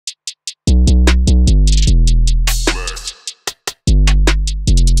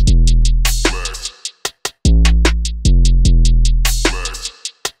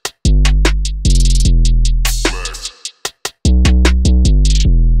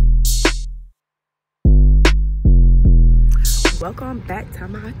welcome back to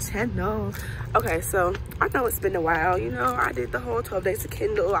my channel. Okay, so I know it's been a while. You know, I did the whole 12 days of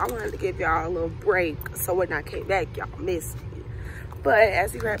Kyndall. I wanted to give y'all a little break, so when I came back, y'all missed me. But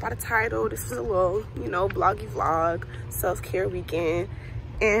as you read by the title, this is a little, you know, bloggy vlog, self-care weekend,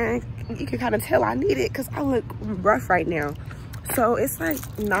 and you can kind of tell I need it because I look rough right now. So it's like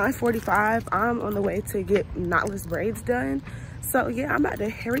 9:45. I'm on the way to get knotless braids done. So yeah, I'm about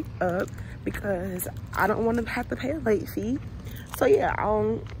to hurry up because I don't want to have to pay a late fee. So yeah,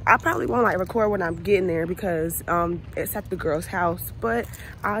 I probably won't like record when I'm getting there because it's at the girl's house, but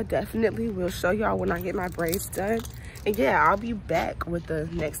I definitely will show y'all when I get my braids done. And yeah, I'll be back with the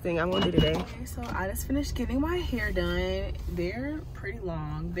next thing I'm gonna do today. Okay, so I just finished getting my hair done. They're pretty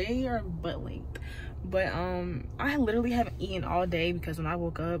long. They are butt length, but I literally haven't eaten all day because when I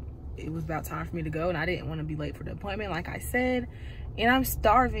woke up, it was about time for me to go and I didn't want to be late for the appointment, like I said. And I'm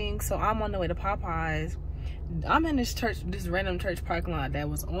starving, so I'm on the way to Popeyes. I'm in this random church parking lot that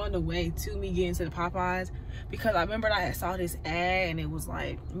was on the way to me getting to the Popeyes because I remembered I saw this ad and it was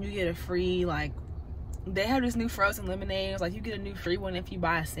like, you get a free, like, they have this new frozen lemonade. It was like, you get a new free one if you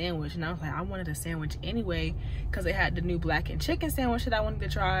buy a sandwich. And I was like, I wanted a sandwich anyway because they had the new blackened chicken sandwich that I wanted to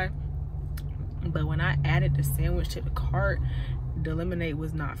try. But when I added the sandwich to the cart, the lemonade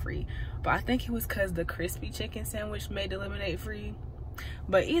was not free. But I think it was because the crispy chicken sandwich made the lemonade free.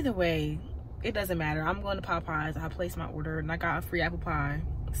 But either way, it doesn't matter. I'm going to Popeyes. I placed my order and I got a free apple pie,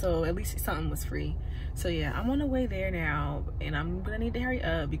 so at least something was free. So yeah, I'm on the way there now and I'm gonna need to hurry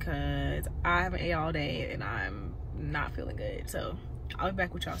up because I haven't ate all day and I'm not feeling good. So I'll be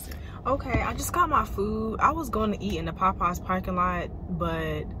back with y'all soon. Okay, I just got my food. I was going to eat in the Popeyes parking lot,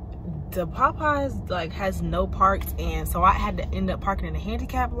 but the Popeyes like has no parks, and so I had to end up parking in a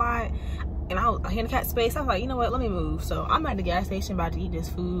handicap lot and a handicap space. I was like, you know what, let me move. So I'm at the gas station about to eat this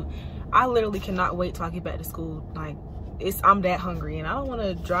food. I literally cannot wait till I get back to school. Like, I'm that hungry and I don't want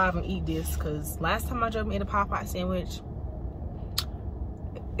to drive and eat this because last time I drove and ate a Popeye sandwich,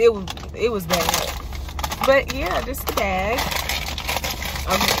 it was bad. But yeah, this is the bag.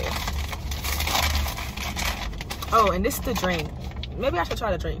 Okay. Oh, and this is the drink. Maybe I should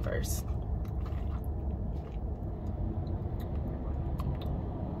try the drink first.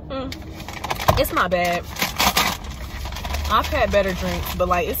 It's not bad. I've had better drinks, but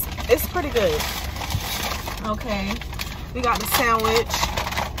like it's pretty good. Okay, we got the sandwich,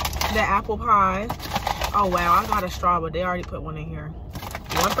 the apple pie. Oh wow, I got a straw, but they already put one in here.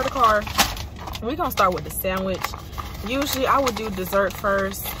 One for the car. We're gonna start with the sandwich. Usually I would do dessert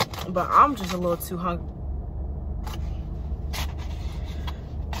first, but I'm just a little too hungry.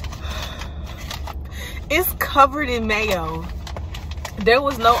 It's covered in mayo. There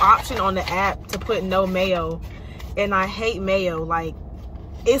was no option on the app to put no mayo, and I hate mayo. Like,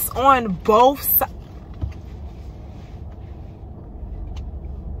 it's on both sides.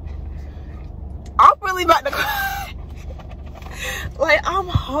 I'm really about to cry. Like, I'm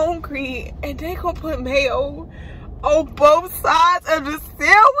hungry and they gonna put mayo on both sides of the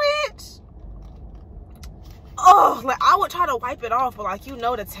sandwich. Oh, like, I would try to wipe it off, but like, you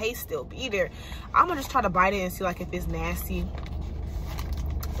know, the taste still be there. I'm gonna just try to bite it and see like if it's nasty.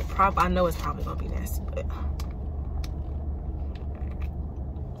 I know it's probably gonna be nasty, but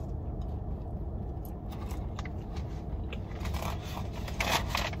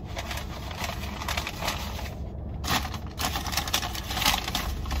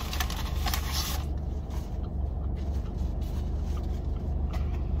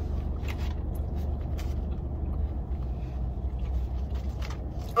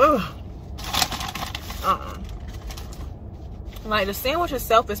like, the sandwich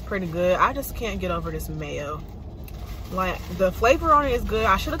itself is pretty good. I just can't get over this mayo. Like, the flavor on it is good.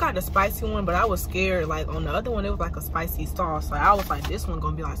 I should have got the spicy one, but I was scared. Like, on the other one, it was like a spicy sauce. Like, I was like, this one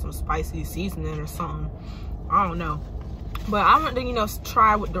gonna be like some spicy seasoning or something. I don't know. But I'm gonna, you know,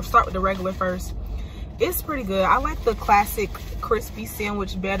 start with the regular first. It's pretty good. I like the classic crispy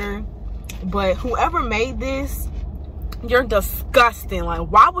sandwich better. But whoever made this, you're disgusting. Like,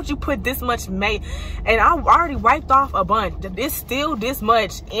 why would you put this much mayo? And I already wiped off a bunch. It's still this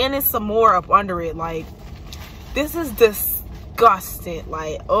much, and it's some more up under it. Like, this is disgusting.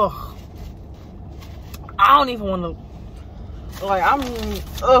 Like, ugh. I don't even want to. Like,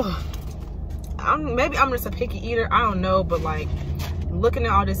 maybe I'm just a picky eater. I don't know, but like, looking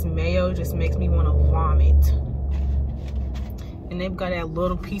at all this mayo just makes me want to vomit. And they've got that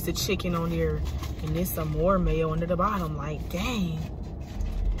little piece of chicken on there, and there's some more mayo under the bottom. Like, dang,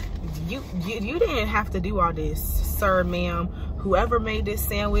 you didn't have to do all this, sir, ma'am. Whoever made this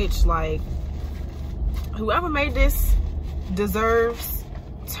sandwich, like, whoever made this deserves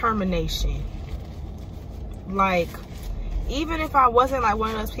termination. Like, even if I wasn't like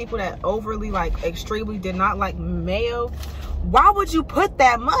one of those people that overly like extremely did not like mayo, why would you put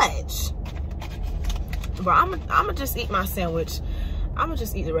that much? But I'm gonna just eat my sandwich. I'm gonna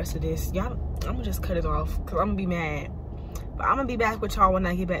just eat the rest of this. Y'all, I'm gonna just cut it off because I'm gonna be mad. But I'm gonna be back with y'all when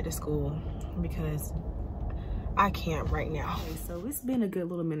I get back to school because I can't right now. Okay, so it's been a good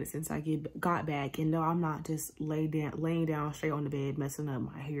little minute since I got back, and no, I'm not just laying down straight on the bed messing up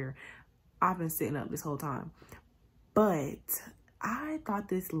my hair. I've been sitting up this whole time. But I thought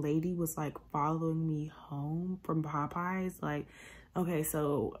this lady was like following me home from Popeyes. Like, okay,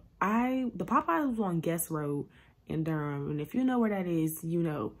 so the Popeyes was on Guest Road in Durham, and if you know where that is, you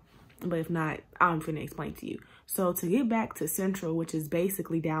know. But if not, I'm finna explain to you. So to get back to Central, which is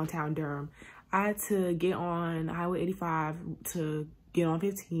basically downtown Durham, I had to get on Highway 85 to get on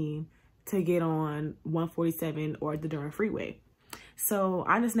 15 to get on 147 or the Durham Freeway. So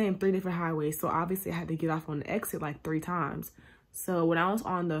I just named 3 different highways. So obviously I had to get off on the exit like 3 times. So when I was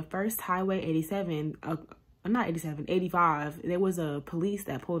on the first highway 85, there was a police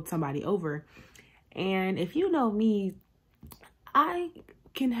that pulled somebody over. And if you know me, I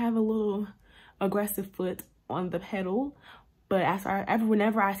can have a little aggressive foot on the pedal. But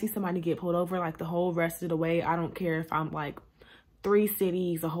whenever I see somebody get pulled over, like the whole rest of the way, I don't care if I'm like 3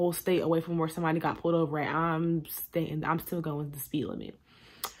 cities, a whole state away from where somebody got pulled over at, I'm still going the speed limit.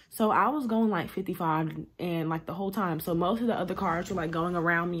 So I was going like 55 and like the whole time. So most of the other cars were like going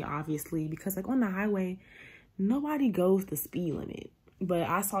around me, obviously, because like on the highway, nobody goes the speed limit. But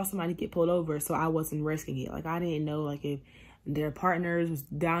I saw somebody get pulled over, so I wasn't risking it. Like I didn't know like if their partners was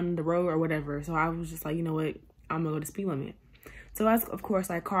down the road or whatever. So I was just like, you know what, I'm gonna go the speed limit. So as of course,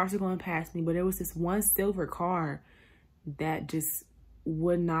 like cars are going past me, but there was this one silver car that just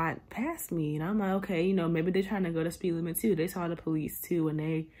would not pass me. And I'm like, okay, you know, maybe they're trying to go to speed limit too. They saw the police too,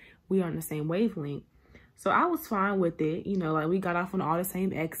 and we are on the same wavelength. So I was fine with it. You know, like we got off on all the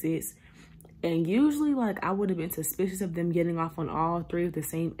same exits. And usually like I would have been suspicious of them getting off on all 3 of the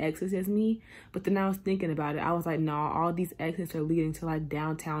same exits as me. But then I was thinking about it. I was like, no, all these exits are leading to like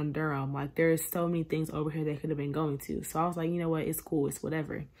downtown Durham. Like there's so many things over here they could have been going to. So I was like, you know what, it's cool, it's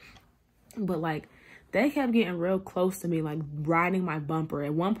whatever. But like they kept getting real close to me, like riding my bumper.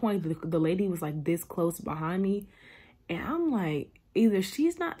 At one point, the lady was like this close behind me. And I'm like, either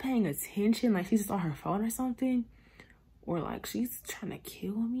she's not paying attention, like she's just on her phone or something, or like she's trying to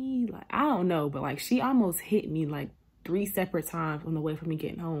kill me. Like, I don't know, but like she almost hit me like 3 separate times on the way from me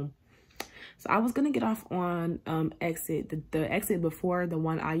getting home. So I was gonna get off on exit, the exit before the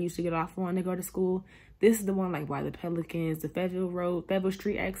one I used to get off on to go to school. This is the one like by the Pelicans, the Fayetteville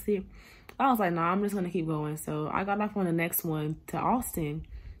Street exit. I was like, nah, I'm just gonna keep going. So I got off on the next one to Austin,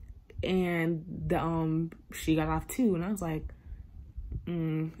 and she got off too, and I was like,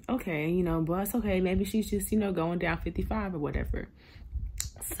 okay, you know, but it's okay. Maybe she's just, you know, going down 55 or whatever.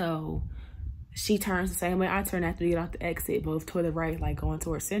 So she turns the same way I turn after we get off the exit, both toward the right, like going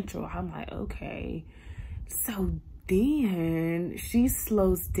towards Central. I'm like, okay. So then she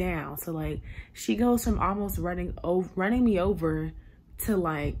slows down. So like she goes from almost running me over to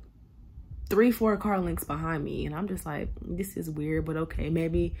like 3-4 car lengths behind me. And I'm just like, this is weird, but okay.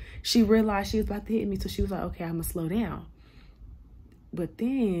 Maybe she realized she was about to hit me, so she was like, okay, I'm gonna slow down. But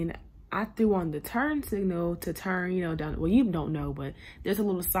then I threw on the turn signal to turn, you know, down. Well, you don't know, but there's a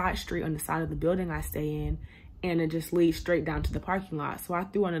little side street on the side of the building I stay in, and it just leads straight down to the parking lot. So I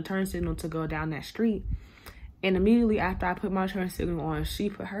threw on the turn signal to go down that street. And immediately after I put my turn signal on, she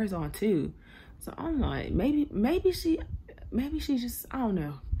put hers on too. So I'm like, maybe she just, I don't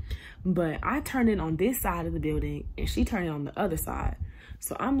know. But I turned in on this side of the building and she turned in on the other side.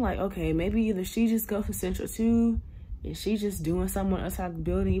 So I'm like, okay, maybe either she just goes to Central too, and she's just doing something outside the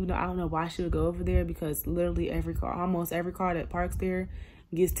building, even though I don't know why she would go over there, because literally almost every car that parks there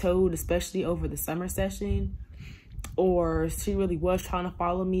gets towed, especially over the summer session. Or she really was trying to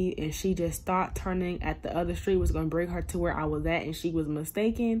follow me and she just thought turning at the other street was going to bring her to where I was at and she was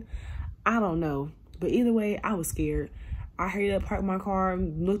mistaken. I don't know. But either way, I was scared. I hurried up, parked my car,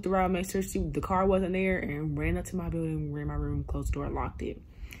 looked around, made sure the car wasn't there, and ran up to my building, ran in my room, closed the door, locked it.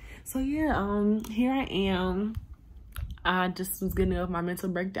 So yeah, here I am. I just was getting over my mental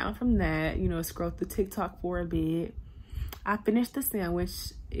breakdown from that, you know, scrolled through TikTok for a bit. I finished the sandwich.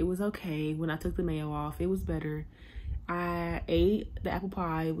 It was okay. When I took the mayo off, it was better. I ate the apple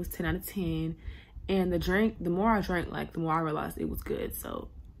pie. It was 10 out of 10. And the drink, the more I drank, like, the more I realized it was good. So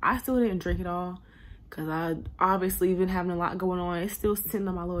I still didn't drink it all because I obviously been having a lot going on. It's still sitting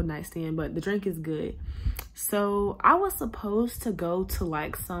on my little nightstand, but the drink is good. So I was supposed to go to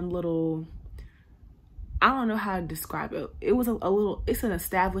like some little I don't know how to describe it. It was a little, it's an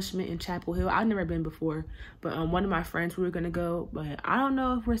establishment in Chapel Hill. I've never been before, but one of my friends, we were gonna go, but I don't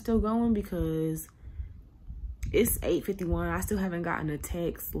know if we're still going because it's 8:51. I still haven't gotten a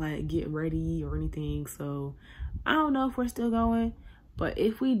text like get ready or anything, so I don't know if we're still going. But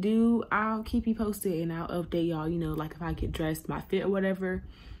if we do, I'll keep you posted and I'll update y'all, you know, like if I get dressed, my fit or whatever.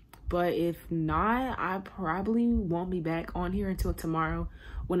 But if not, I probably won't be back on here until tomorrow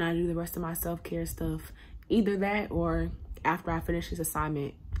when I do the rest of my self-care stuff. Either that or after I finish this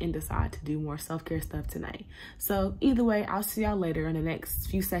assignment and decide to do more self-care stuff tonight. So either way, I'll see y'all later in the next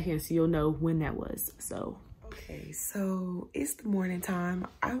few seconds so you'll know when that was. So okay, so it's the morning time.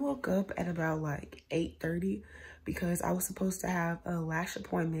 I woke up at about like 8:30 because I was supposed to have a lash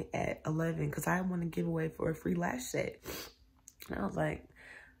appointment at 11 because I want to give away for a free lash set. And I was like,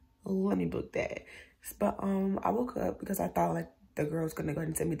 let me book that. But I woke up because I thought like the girl's gonna go ahead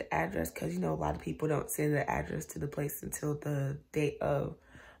and send me the address because, you know, a lot of people don't send the address to the place until the day of.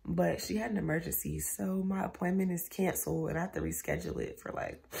 But she had an emergency, so my appointment is canceled and I have to reschedule it for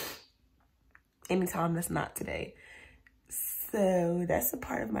like anytime that's not today. So that's a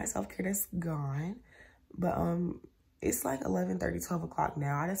part of my self-care that's gone. But it's like 11:30, 12 o'clock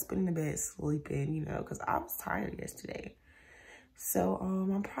now. I just been in the bed sleeping, you know, because I was tired yesterday. So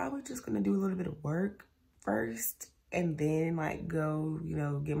I'm probably just gonna do a little bit of work first and then like go, you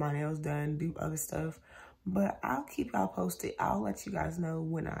know, get my nails done, do other stuff. But I'll keep y'all posted. I'll let you guys know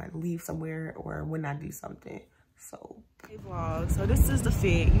when I leave somewhere or when I do something. So hey vlog, so this is the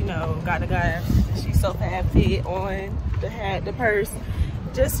fit, you know, got the guy, she's so fab fit on the hat, the purse,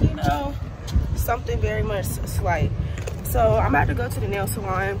 just, you know, something very much slight. So I'm about to go to the nail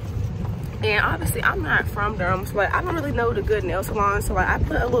salon. And obviously I'm not from Durham, so like I don't really know the good nail salon. So like I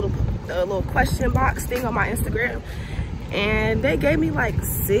put a little question box thing on my Instagram and they gave me like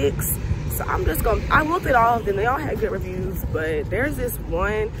 6. So I'm just gonna, I looked at all of them, they all had good reviews, but there's this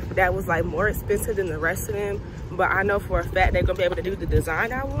one that was like more expensive than the rest of them. But I know for a fact they're gonna be able to do the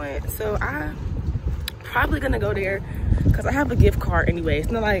design I want. So I'm probably gonna go there because I have a gift card anyway.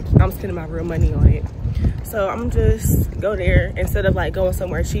 It's not like I'm spending my real money on it. So I'm just go there instead of like going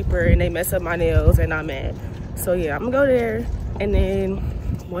somewhere cheaper and they mess up my nails and I'm mad. So yeah, I'm gonna go there and then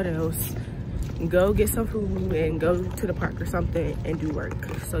what else? Go get some food and go to the park or something and do work.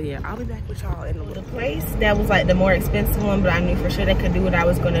 So yeah, I'll be back with y'all in a little. The place that was like the more expensive one, but I knew for sure they could do what I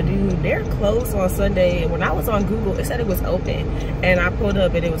was gonna do. They're closed on Sunday. When I was on Google, it said it was open and I pulled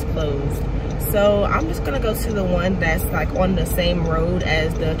up and it was closed. So I'm just gonna go to the one that's like on the same road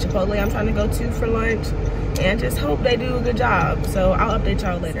as the Chipotle I'm trying to go to for lunch and just hope they do a good job. So I'll update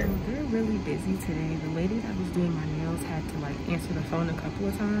y'all later. So they're really busy today. The lady that was doing my nails had to like answer the phone a couple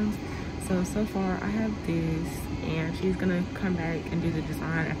of times. So far I have this and she's gonna come back and do the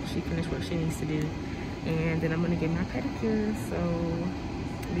design after she finishes what she needs to do. And then I'm gonna get my pedicure, so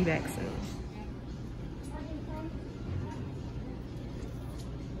I'll be back soon.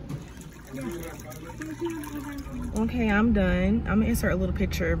 Okay, I'm done. I'm gonna insert a little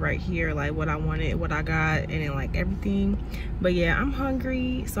picture right here, like what I wanted, what I got, and then like everything. But yeah, I'm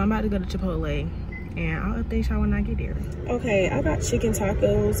hungry, so I'm about to go to Chipotle and I'll update y'all when I get there. Okay, I got chicken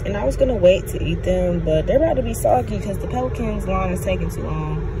tacos and I was gonna wait to eat them, but they're about to be soggy because the Pelicans line is taking too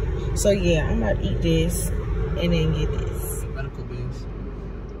long. So yeah, I'm about to eat this and then get this. Medical bills.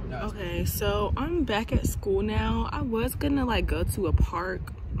 Okay, so I'm back at school now. I was gonna like go to a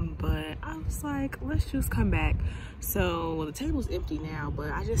park, but I was like, let's just come back. So well, the table's empty now,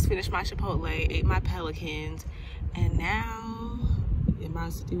 but I just finished my Chipotle, ate my Pelicans, and now I'm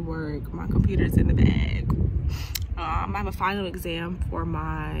about to do work. My computer's in the bag. I have a final exam for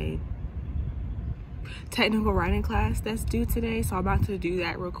my technical writing class that's due today, so I'm about to do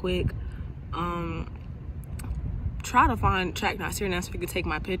that real quick. Try to find track notes here now so we can take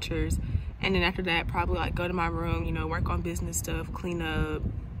my pictures, and then after that probably like go to my room, you know, work on business stuff, clean up,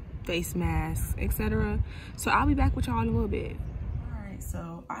 face masks, etc. So I'll be back with y'all in a little bit. All right,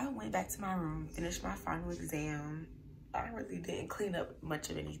 so I went back to my room, finished my final exam. I really didn't clean up much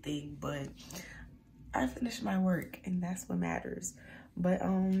of anything, but I finished my work and that's what matters. But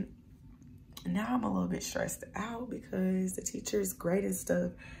now I'm a little bit stressed out because the teacher's grading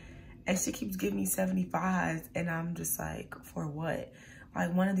stuff and she keeps giving me 75s and I'm just like, for what?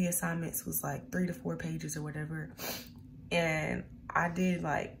 Like one of the assignments was like 3 to 4 pages or whatever, and I did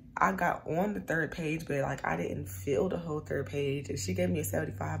like, I got on the 3rd page, but like I didn't fill the whole 3rd page and she gave me a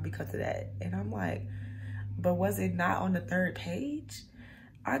 75 because of that. And I'm like, but was it not on the 3rd page?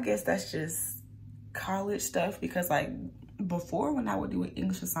 I guess that's just college stuff, because like before when I would do an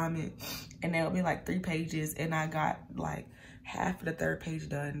English assignment and there would be like 3 pages and I got like half of the 3rd page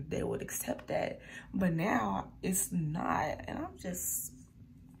done, they would accept that. But now it's not, and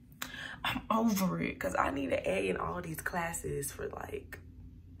I'm over it, because I need an A in all these classes for like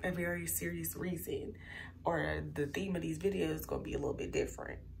a very serious reason, or the theme of these videos is gonna be a little bit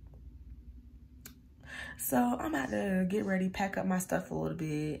different. So I'm about to get ready, pack up my stuff a little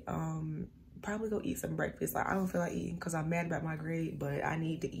bit, probably go eat some breakfast. Like, I don't feel like eating because I'm mad about my grade, but I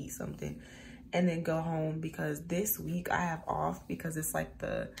need to eat something, and then go home, because this week I have off because it's like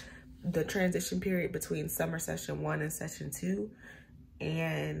the transition period between summer session 1 and session 2,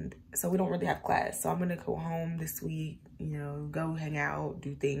 and so we don't really have class. So I'm gonna go home this week, you know, go hang out,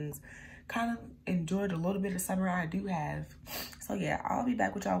 do things, kind of enjoy the little bit of summer I do have. So yeah, I'll be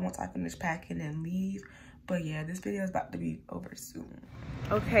back with y'all once I finish packing and leave. But yeah, this video is about to be over soon.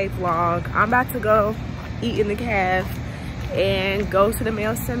 Okay, vlog, I'm about to go eat in the caf and go to the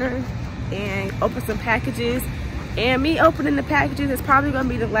mail center and open some packages. And me opening the packages is probably gonna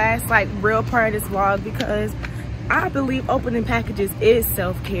be the last like real part of this vlog, because I believe opening packages is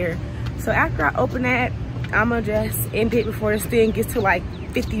self-care. So after I open that, I'ma just end it before this thing gets to like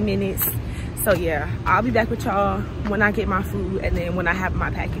 50 minutes. So yeah, I'll be back with y'all when I get my food and then when I have my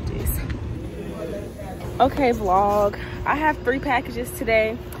packages. Okay, vlog, I have 3 packages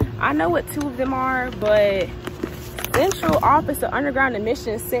today. I know what 2 of them are, but Central Office of Underground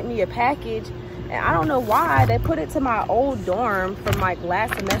Admissions sent me a package, and I don't know why. They put it to my old dorm from like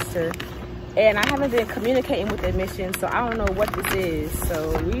last semester, and I haven't been communicating with admissions, so I don't know what this is.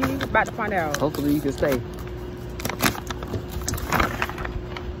 So we about to find out. Hopefully you can stay.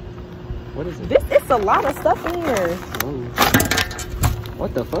 What is it? It's a lot of stuff in here. Whoa.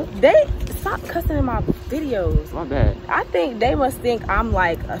 What the fuck? They stop cussing in my videos. My bad. I think they must think I'm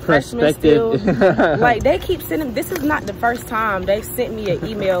like a freshman still. Like, they keep sending, this is not the first time they sent me an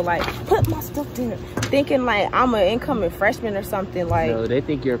email like, put my stuff there, thinking like I'm an incoming freshman or something. Like, no, they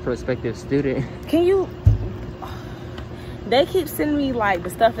think you're a prospective student. Can you, they keep sending me like the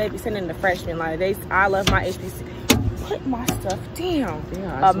stuff they be sending the freshmen. Like, I love my HBC. Put my stuff down.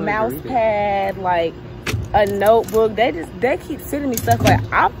 Yeah, a mouse pad, like a notebook. They keep sending me stuff. Like,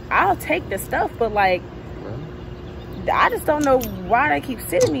 I'll take the stuff, but like, I just don't know why they keep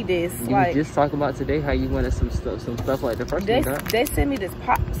sending me this. You like, was just talking about today how you wanted some stuff like the first one. They sent me this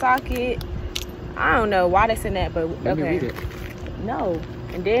pop socket. I don't know why they sent that, but Let me read it. No.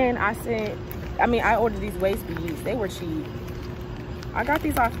 And then I ordered these waist beads. They were cheap. I got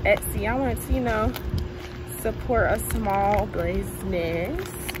these off Etsy. I wanted to, you know, support a small business.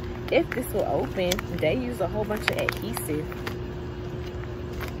 If this will open, they use a whole bunch of adhesive.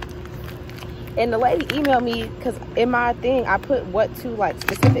 And the lady emailed me, because in my thing I put what 2 like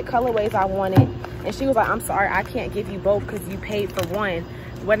specific colorways I wanted, and she was like, I'm sorry, I can't give you both because you paid for one,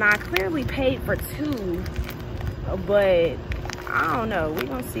 when I clearly paid for 2. But I don't know, we're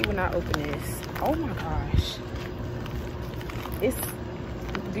gonna see when I open this. Oh my gosh,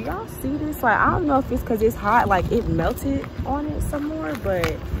 do y'all see this? Like, I don't know if it's because it's hot, like it melted on it some more,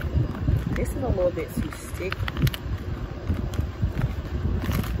 but this is a little bit too sticky.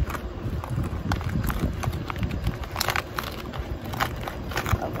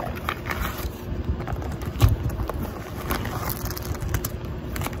 Okay.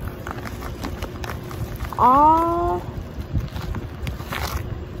 Oh,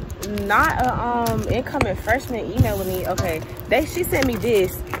 not a incoming freshman emailing me. Okay, she sent me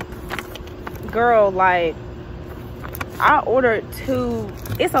this. Girl, like, I ordered 2.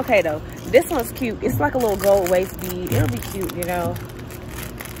 It's okay though. This one's cute. It's like a little gold waist bead. It'll be cute, you know.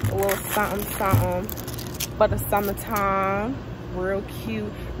 A little something, something. For the summertime. Real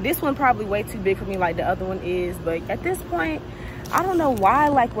cute. This one probably way too big for me like the other one is. But at this point, I don't know why,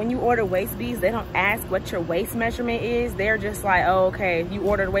 like, when you order waist beads, they don't ask what your waist measurement is. They're just like, oh, okay, you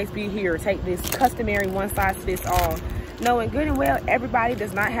ordered a waist bead, here, take this customary one size fits all. Knowing good and well, everybody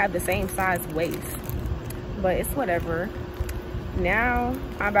does not have the same size waist. But it's whatever. Now,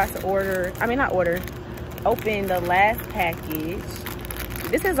 I'm about to open the last package.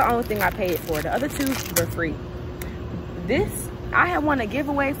 This is the only thing I paid for. The other 2 were free. This, I had won a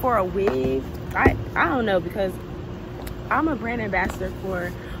giveaway for a wig. I don't know, because I'm a brand ambassador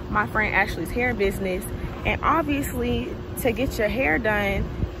for my friend Ashley's hair business, and obviously to get your hair done,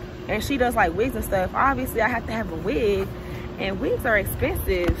 and she does like wigs and stuff, obviously I have to have a wig, and wigs are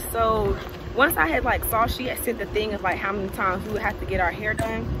expensive. So once I had like saw she had sent the thing of like how many times we would have to get our hair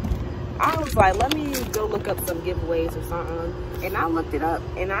done, I was like, let me go look up some giveaways or something, and I looked it up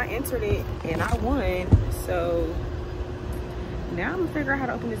and I entered it and I won. So now I'm gonna figure out how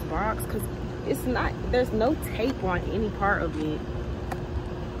to open this box, because it's not, there's no tape on any part of it.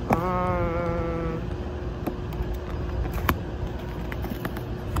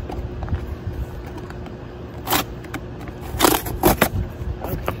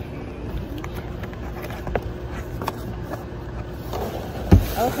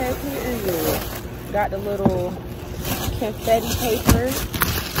 Okay, period. Got the little confetti paper.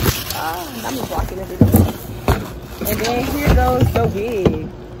 I'm just blocking everything. And then here goes the wig.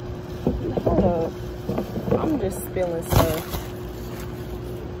 Hold up. I'm just spilling stuff.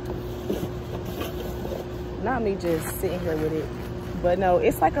 Not me just sitting here with it. But no,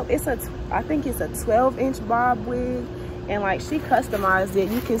 I think it's a 12-inch bob wig. And like she customized it.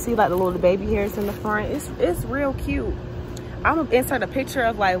 You can see like the little baby hairs in the front. It's real cute. I'm gonna insert a picture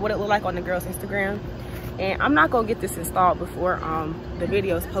of like what it looked like on the girl's Instagram. And I'm not gonna get this installed before the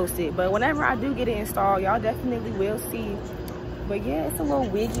video's posted, but whenever I do get it installed, y'all definitely will see. But yeah, it's a little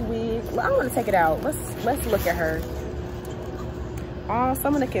wiggy wig. I'm gonna take it out. Let's look at her.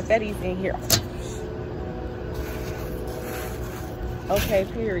 Some of the confetti's in here. Okay,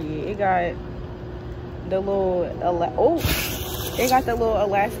 period. It got the little it got the little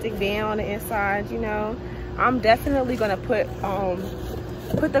elastic band on the inside, you know. I'm definitely gonna put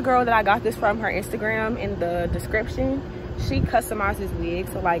the girl that I got this from, her Instagram, in the description. She customizes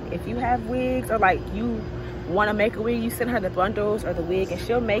wigs, so like if you have wigs or like you want to make a wig, you send her the bundles or the wig and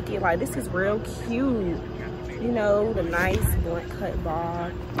she'll make it. Like, this is real cute, you know, the nice blunt cut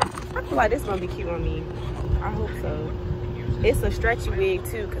bob. I feel like this is gonna be cute on me. I hope so. It's a stretchy wig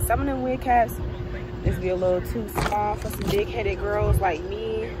too, because some of them wig caps just be a little too small for some big-headed girls like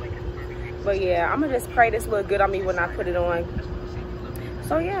me. But yeah, I'm gonna just pray this look good on me when I put it on.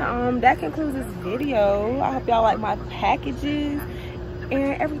 So yeah, that concludes this video. I hope y'all like my packages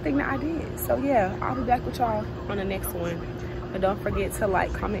and everything that I did. So yeah, I'll be back with y'all on the next one. But don't forget to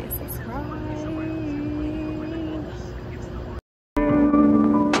like, comment, and subscribe.